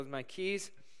My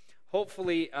keys,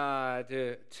 hopefully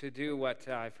to do what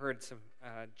I've heard some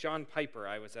John Piper.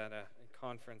 I was at a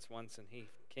conference once, and he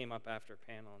came up after a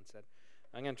panel and said,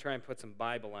 I'm going to try and put some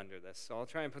Bible under this. So I'll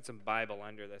try and put some Bible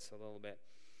under this a little bit.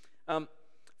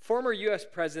 Former U.S.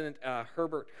 President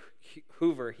Herbert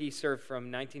Hoover, he served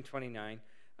from 1929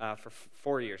 for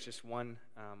 4 years, just one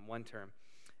term.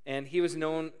 And he was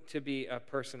known to be a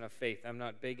person of faith. I'm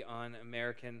not big on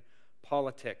American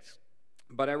politics,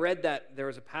 but I read that there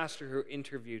was a pastor who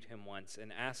interviewed him once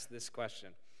and asked this question.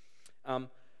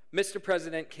 Mr.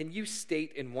 President, can you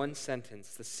state in one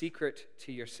sentence the secret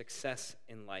to your success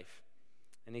in life?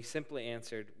 And he simply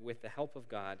answered, with the help of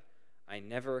God, I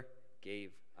never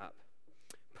gave up.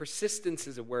 Persistence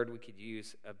is a word we could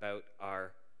use about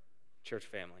our church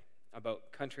family,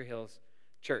 about Country Hills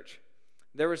Church.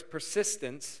 There was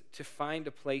persistence to find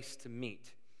a place to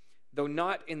meet. Though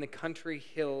not in the Country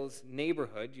Hills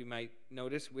neighborhood, you might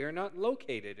notice we are not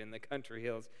located in the Country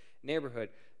Hills neighborhood.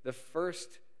 The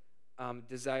first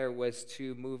desire was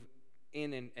to move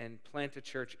in and plant a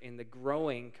church in the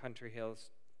growing Country Hills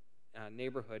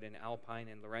neighborhood in Alpine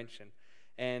and Laurentian,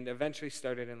 and eventually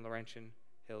started in Laurentian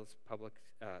Hills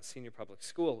Senior Public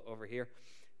School over here.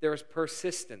 There was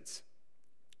persistence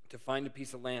to find a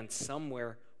piece of land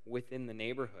somewhere within the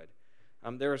neighborhood.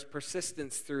 There was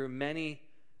persistence through many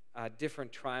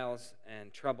different trials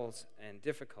and troubles and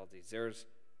difficulties. There's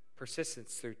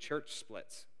persistence through church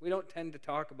splits. We don't tend to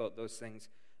talk about those things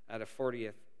at a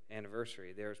 40th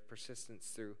anniversary. There's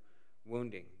persistence through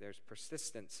wounding. There's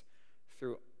persistence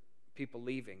through people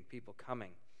leaving, people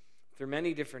coming, through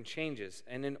many different changes.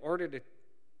 And in order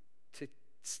to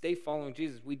stay following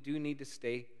Jesus, we do need to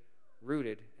stay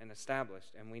rooted and established,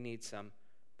 and we need some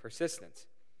persistence.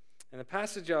 And the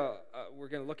passage we're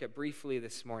going to look at briefly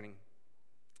this morning,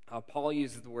 Paul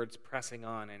uses the words pressing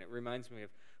on, and it reminds me of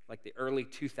like the early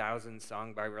 2000s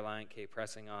song by Reliant K,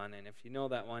 Pressing On. And if you know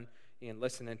that one, you can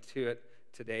listen to it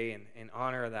today in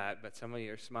honor of that, but some of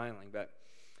you are smiling. But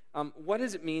what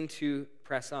does it mean to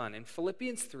press on? In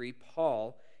Philippians 3,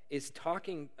 Paul is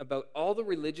talking about all the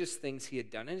religious things he had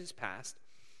done in his past,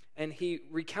 and he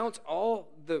recounts all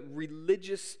the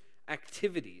religious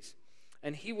activities.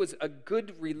 And he was a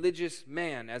good religious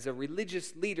man. As a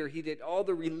religious leader, he did all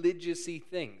the religious-y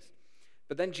things.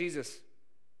 But then Jesus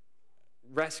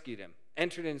rescued him,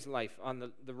 entered into his life on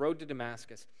the road to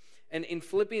Damascus. And in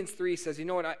Philippians 3, he says, you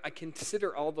know what, I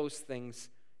consider all those things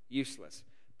useless,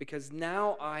 because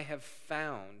now I have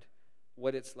found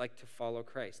what it's like to follow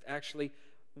Christ. Actually,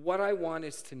 what I want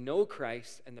is to know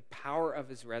Christ and the power of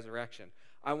his resurrection.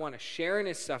 I want to share in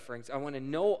his sufferings. I want to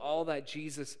know all that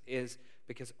Jesus is,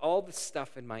 because all the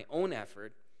stuff in my own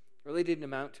effort really didn't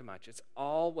amount to much. It's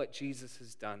all what Jesus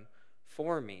has done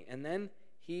for me. And then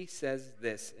he says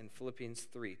this in Philippians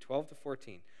 3, 12 to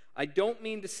 14. I don't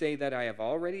mean to say that I have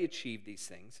already achieved these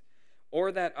things,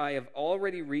 or that I have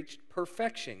already reached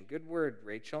perfection. Good word,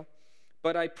 Rachel.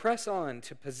 But I press on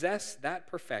to possess that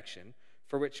perfection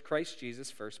for which Christ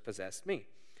Jesus first possessed me.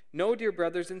 No, dear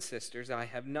brothers and sisters, I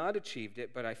have not achieved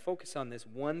it, but I focus on this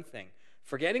one thing.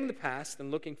 Forgetting the past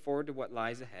and looking forward to what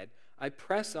lies ahead, I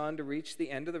press on to reach the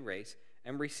end of the race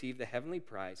and receive the heavenly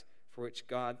prize for which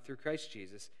God, through Christ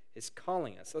Jesus, is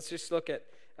calling us. Let's just look at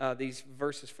these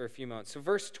verses for a few moments. So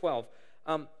verse 12,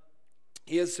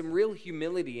 he has some real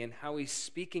humility in how he's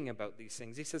speaking about these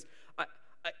things. He says,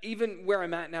 even where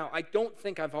I'm at now, I don't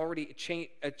think I've already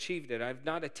achieved it. I've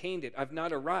not attained it. I've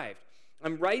not arrived.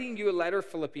 I'm writing you a letter,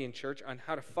 Philippian church, on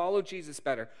how to follow Jesus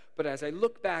better. But as I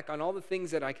look back on all the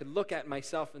things that I could look at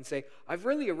myself and say, I've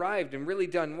really arrived and really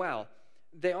done well,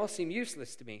 they all seem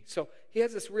useless to me. So he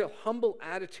has this real humble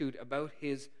attitude about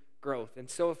his growth. And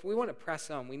so if we want to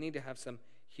press on, we need to have some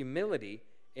humility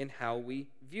in how we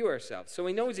view ourselves. So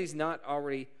he knows he's not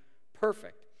already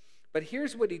perfect. But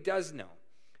here's what he does know.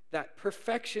 That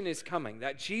perfection is coming,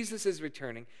 that Jesus is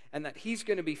returning, and that he's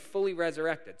going to be fully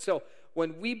resurrected. So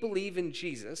when we believe in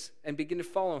Jesus and begin to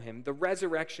follow him, the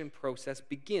resurrection process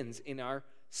begins in our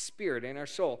spirit, in our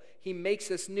soul. He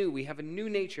makes us new. We have a new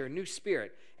nature, a new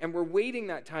spirit, and we're waiting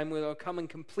that time when he'll come and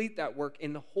complete that work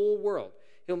in the whole world.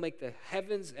 He'll make the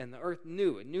heavens and the earth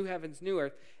new, and new heavens, new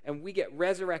earth, and we get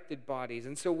resurrected bodies.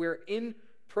 And so we're in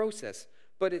process.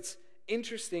 But it's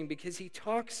interesting because he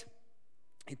talks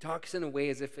in a way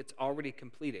as if it's already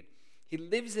completed. He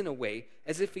lives in a way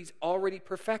as if he's already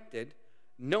perfected,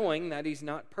 knowing that he's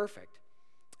not perfect.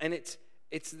 And it's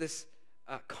this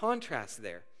contrast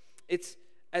there. It's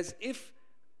as if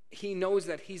he knows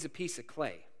that he's a piece of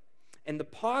clay. And the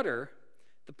potter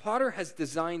has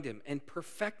designed him and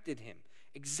perfected him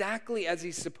exactly as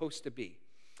he's supposed to be.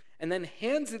 and then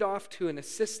hands it off to an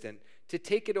assistant to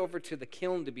take it over to the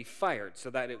kiln to be fired so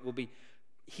that it will be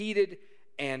heated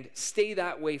and stay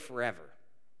that way forever.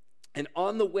 And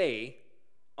on the way,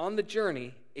 on the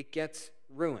journey, it gets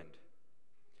ruined.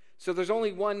 So there's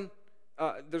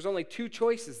only two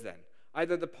choices then.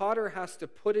 Either the potter has to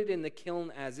put it in the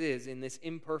kiln as is, in this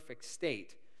imperfect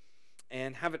state,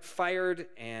 and have it fired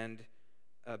and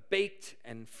baked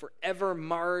and forever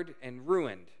marred and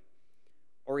ruined,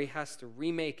 or he has to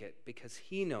remake it because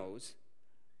he knows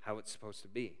how it's supposed to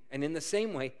be. And in the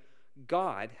same way,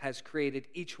 God has created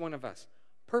each one of us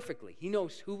perfectly. He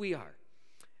knows who we are.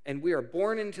 And we are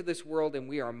born into this world, and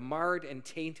we are marred and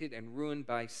tainted and ruined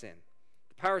by sin.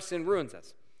 The power of sin ruins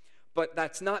us. But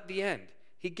that's not the end.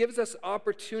 He gives us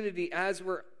opportunity as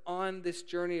we're on this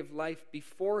journey of life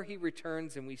before he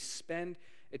returns and we spend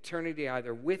eternity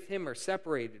either with him or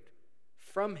separated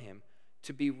from him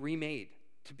to be remade,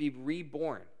 to be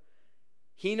reborn.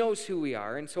 He knows who we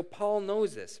are, and so Paul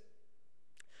knows this.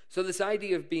 So this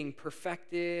idea of being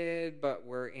perfected, but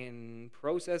we're in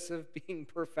process of being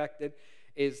perfected,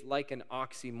 is like an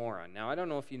oxymoron. Now, I don't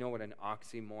know if you know what an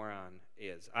oxymoron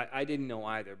is. I didn't know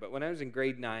either, but when I was in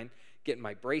grade 9, getting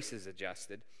my braces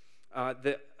adjusted,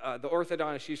 the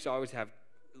orthodontist used to always have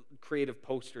creative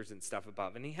posters and stuff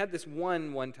above, and he had this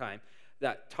one time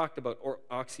that talked about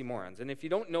oxymorons. And if you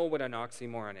don't know what an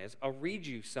oxymoron is, I'll read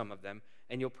you some of them,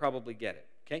 and you'll probably get it,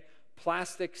 okay?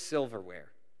 Plastic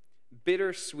silverware,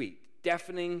 bittersweet,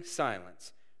 deafening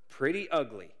silence, pretty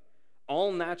ugly,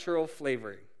 all natural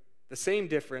flavoring, the same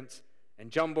difference, and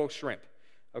jumbo shrimp.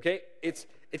 Okay? It's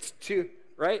two,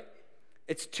 right?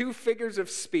 It's two figures of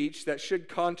speech that should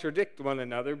contradict one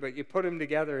another, but you put them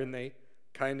together and they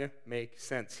kind of make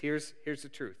sense. Here's the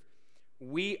truth.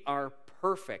 We are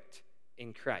perfect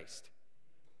in Christ,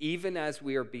 even as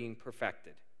we are being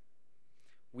perfected.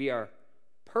 We are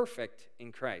perfect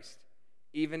in Christ,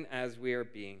 even as we are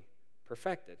being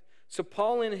perfected. So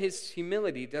Paul, in his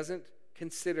humility, doesn't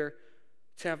consider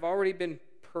to have already been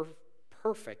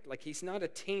perfect, like he's not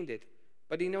attained it,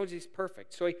 but he knows he's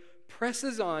perfect. So he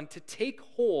presses on to take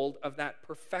hold of that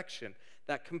perfection,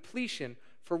 that completion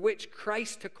for which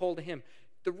Christ took hold of him.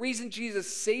 The reason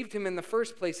Jesus saved him in the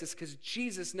first place is because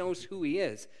Jesus knows who he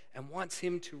is and wants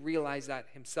him to realize that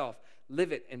himself,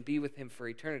 live it, and be with him for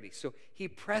eternity. So he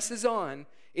presses on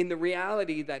in the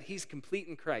reality that he's complete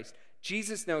in Christ.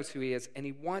 Jesus knows who he is, and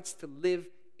he wants to live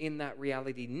in that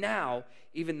reality now,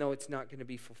 even though it's not going to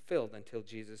be fulfilled until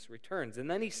Jesus returns. And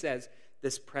then he says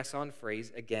this press on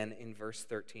phrase again in verse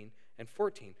 13 and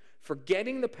 14.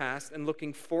 Forgetting the past and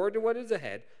looking forward to what is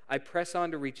ahead, I press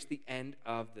on to reach the end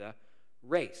of the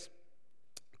race.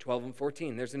 12 and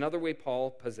 14. There's another way Paul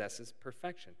possesses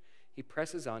perfection. He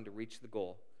presses on to reach the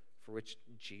goal for which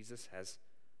Jesus has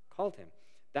called him.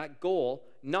 That goal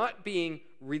not being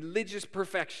religious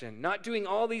perfection, not doing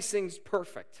all these things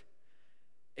perfect.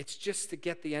 It's just to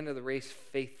get the end of the race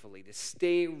faithfully, to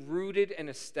stay rooted and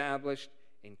established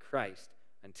in Christ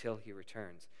until he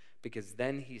returns, because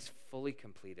then he's fully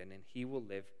completed and he will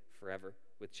live forever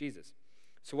with Jesus.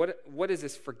 So what is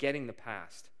this forgetting the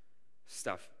past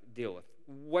stuff deal with?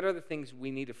 What are the things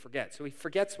we need to forget? So he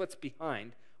forgets what's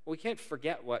behind. Well, we can't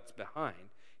forget what's behind.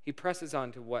 He presses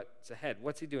on to what's ahead.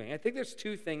 What's he doing? I think there's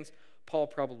two things Paul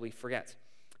probably forgets.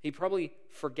 He probably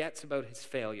forgets about his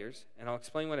failures, and I'll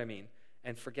explain what I mean,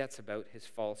 and forgets about his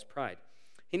false pride.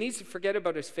 He needs to forget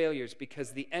about his failures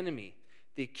because the enemy,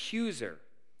 the accuser,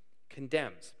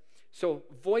 condemns. So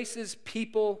voices,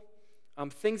 people,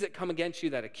 things that come against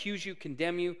you, that accuse you,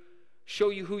 condemn you, show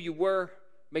you who you were,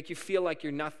 make you feel like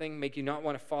you're nothing, make you not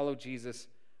want to follow Jesus,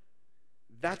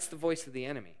 that's the voice of the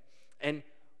enemy. And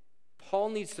Paul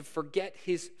needs to forget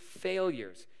his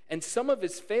failures. And some of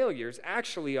his failures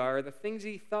actually are the things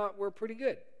he thought were pretty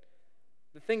good.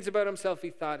 The things about himself he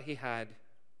thought he had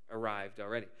arrived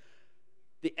already.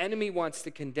 The enemy wants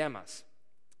to condemn us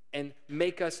and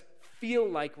make us feel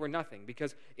like we're nothing.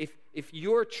 Because if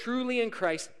you're truly in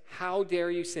Christ, how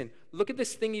dare you sin? Look at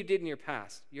this thing you did in your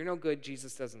past. You're no good.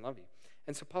 Jesus doesn't love you.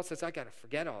 And so Paul says, I got to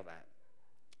forget all that.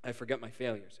 I forget my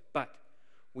failures. But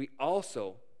we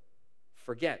also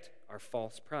forget our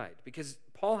false pride. Because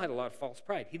Paul had a lot of false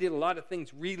pride. He did a lot of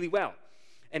things really well.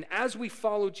 And as we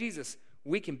follow Jesus,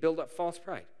 we can build up false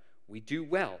pride. We do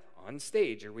well on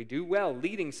stage, or we do well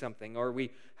leading something, or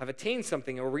we have attained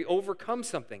something, or we overcome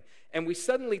something. And we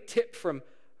suddenly tip from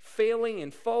failing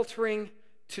and faltering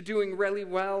to doing really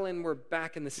well, and we're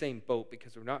back in the same boat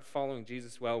because we're not following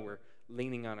Jesus well, we're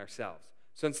leaning on ourselves.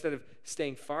 So instead of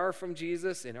staying far from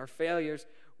Jesus in our failures,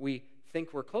 we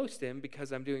think we're close to him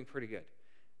because I'm doing pretty good.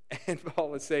 And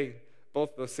Paul is saying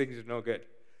both those things are no good.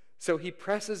 So he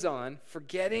presses on,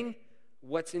 forgetting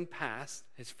what's in past,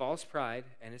 his false pride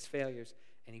and his failures,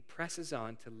 and he presses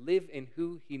on to live in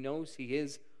who he knows he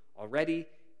is already,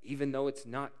 even though it's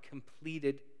not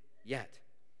completed yet.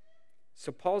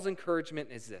 So Paul's encouragement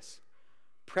is this: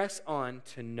 press on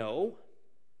to know,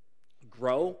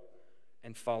 grow,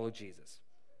 and follow Jesus.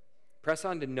 Press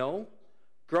on to know,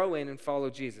 grow in, and follow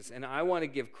Jesus. And I want to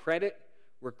give credit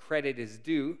where credit is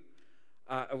due.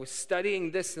 I was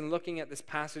studying this and looking at this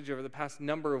passage over the past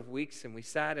number of weeks, and we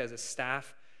sat as a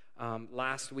staff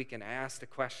last week, and I asked a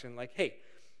question like, hey,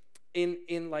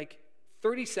 in like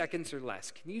 30 seconds or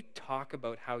less, can you talk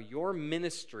about how your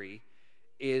ministry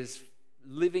is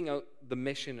living out the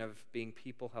mission of being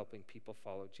people helping people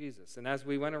follow Jesus? And as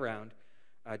we went around,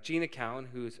 Gina Cowan,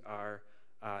 who's our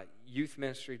youth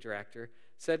ministry director,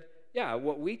 said, yeah,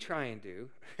 what we try and do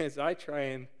is I try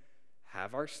and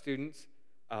have our students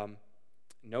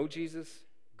know Jesus,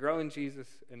 grow in Jesus,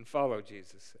 and follow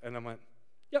Jesus. And I went,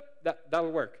 yep,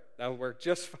 that'll work. That'll work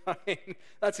just fine.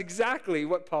 That's exactly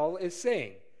what Paul is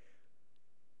saying.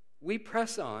 We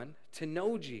press on to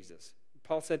know Jesus.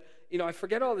 Paul said, I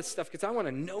forget all this stuff because I want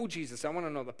to know Jesus. I want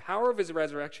to know the power of his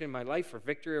resurrection in my life for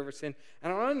victory over sin.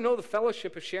 And I want to know the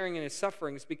fellowship of sharing in his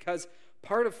sufferings, because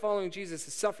part of following Jesus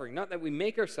is suffering. Not that we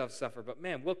make ourselves suffer, but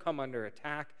man, we'll come under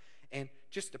attack. And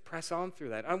just to press on through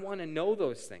that, I want to know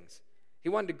those things. He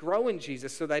wanted to grow in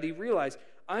Jesus so that he realized,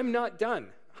 I'm not done.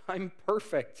 I'm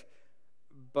perfect,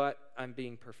 but I'm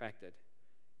being perfected.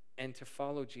 And to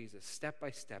follow Jesus step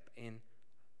by step in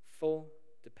full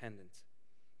dependence.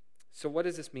 So what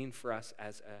does this mean for us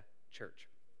as a church?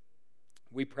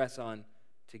 We press on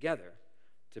together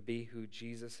to be who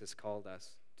Jesus has called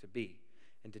us to be,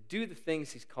 and to do the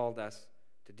things he's called us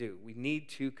to do. We need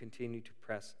to continue to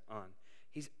press on.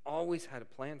 He's always had a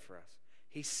plan for us.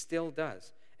 He still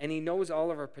does. And he knows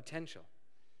all of our potential.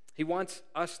 He wants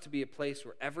us to be a place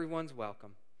where everyone's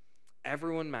welcome,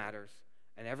 everyone matters,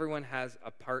 and everyone has a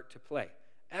part to play.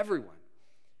 Everyone.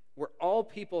 We're all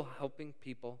people helping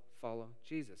people follow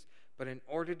Jesus. But in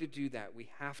order to do that, we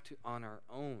have to on our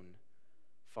own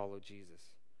follow Jesus.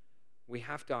 We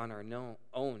have to on our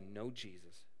own know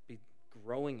Jesus, be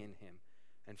growing in him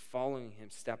and following him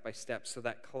step by step, so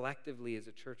that collectively as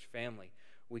a church family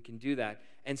we can do that,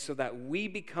 and so that we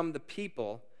become the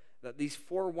people that these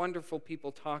four wonderful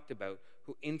people talked about,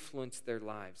 who influenced their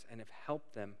lives and have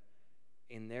helped them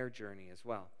in their journey as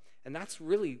well. And that's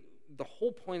really the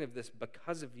whole point of this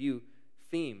Because of You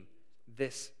theme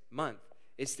this month,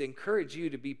 is to encourage you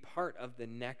to be part of the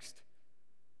next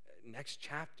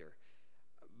chapter.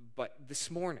 But this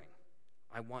morning,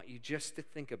 I want you just to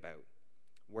think about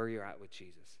where you're at with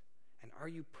Jesus. And are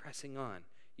you pressing on?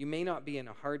 You may not be in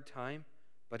a hard time,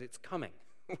 but it's coming.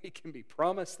 We can be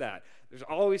promised that. There's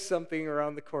always something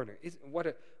around the corner.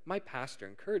 My pastor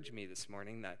encouraged me this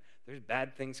morning that there's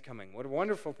bad things coming. What a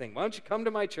wonderful thing. Why don't you come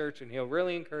to my church and he'll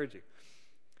really encourage you.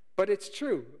 But it's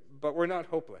true, but we're not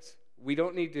hopeless. We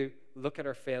don't need to look at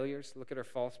our failures, look at our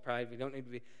false pride. We don't need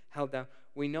to be held down.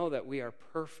 We know that we are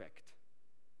perfect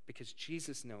because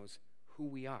Jesus knows who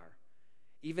we are,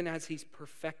 even as he's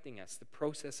perfecting us, the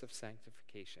process of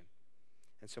sanctification.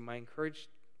 And so my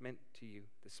encouragement to you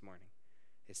this morning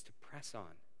is to press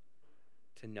on,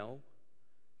 to know,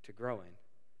 to grow in,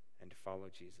 and to follow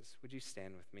Jesus. Would you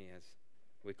stand with me as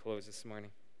we close this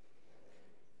morning?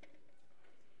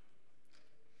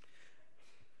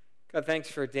 God, thanks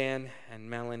for Dan and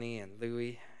Melanie and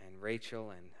Louie and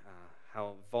Rachel, and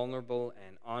how vulnerable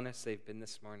and honest they've been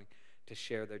this morning to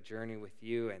share their journey with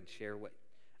you and share what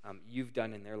you've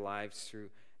done in their lives through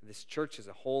this church as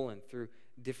a whole and through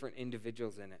different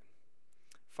individuals in it.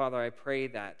 Father, I pray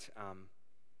that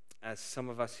as some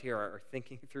of us here are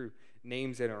thinking through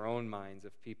names in our own minds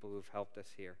of people who've helped us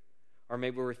here, or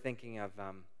maybe we're thinking of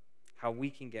how we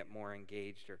can get more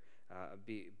engaged or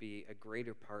be a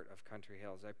greater part of Country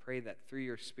Hills, I pray that through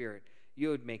your Spirit, you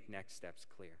would make next steps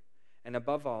clear. And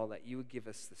above all, that you would give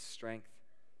us the strength,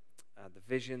 the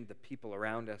vision, the people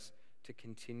around us to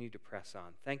continue to press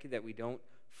on. Thank you that we don't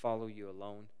follow you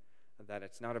alone, that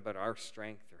it's not about our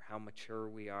strength or how mature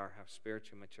we are, how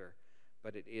spiritually mature,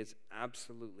 but it is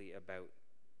absolutely about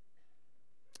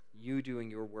you doing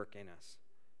your work in us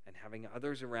and having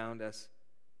others around us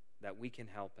that we can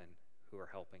help in who are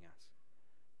helping us.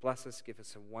 Bless us, give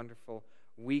us a wonderful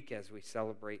week as we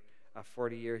celebrate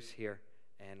 40 years here,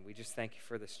 and we just thank you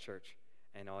for this church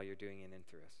and all you're doing in and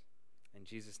through us. In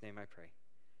Jesus' name I pray.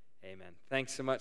 Amen. Thanks so much.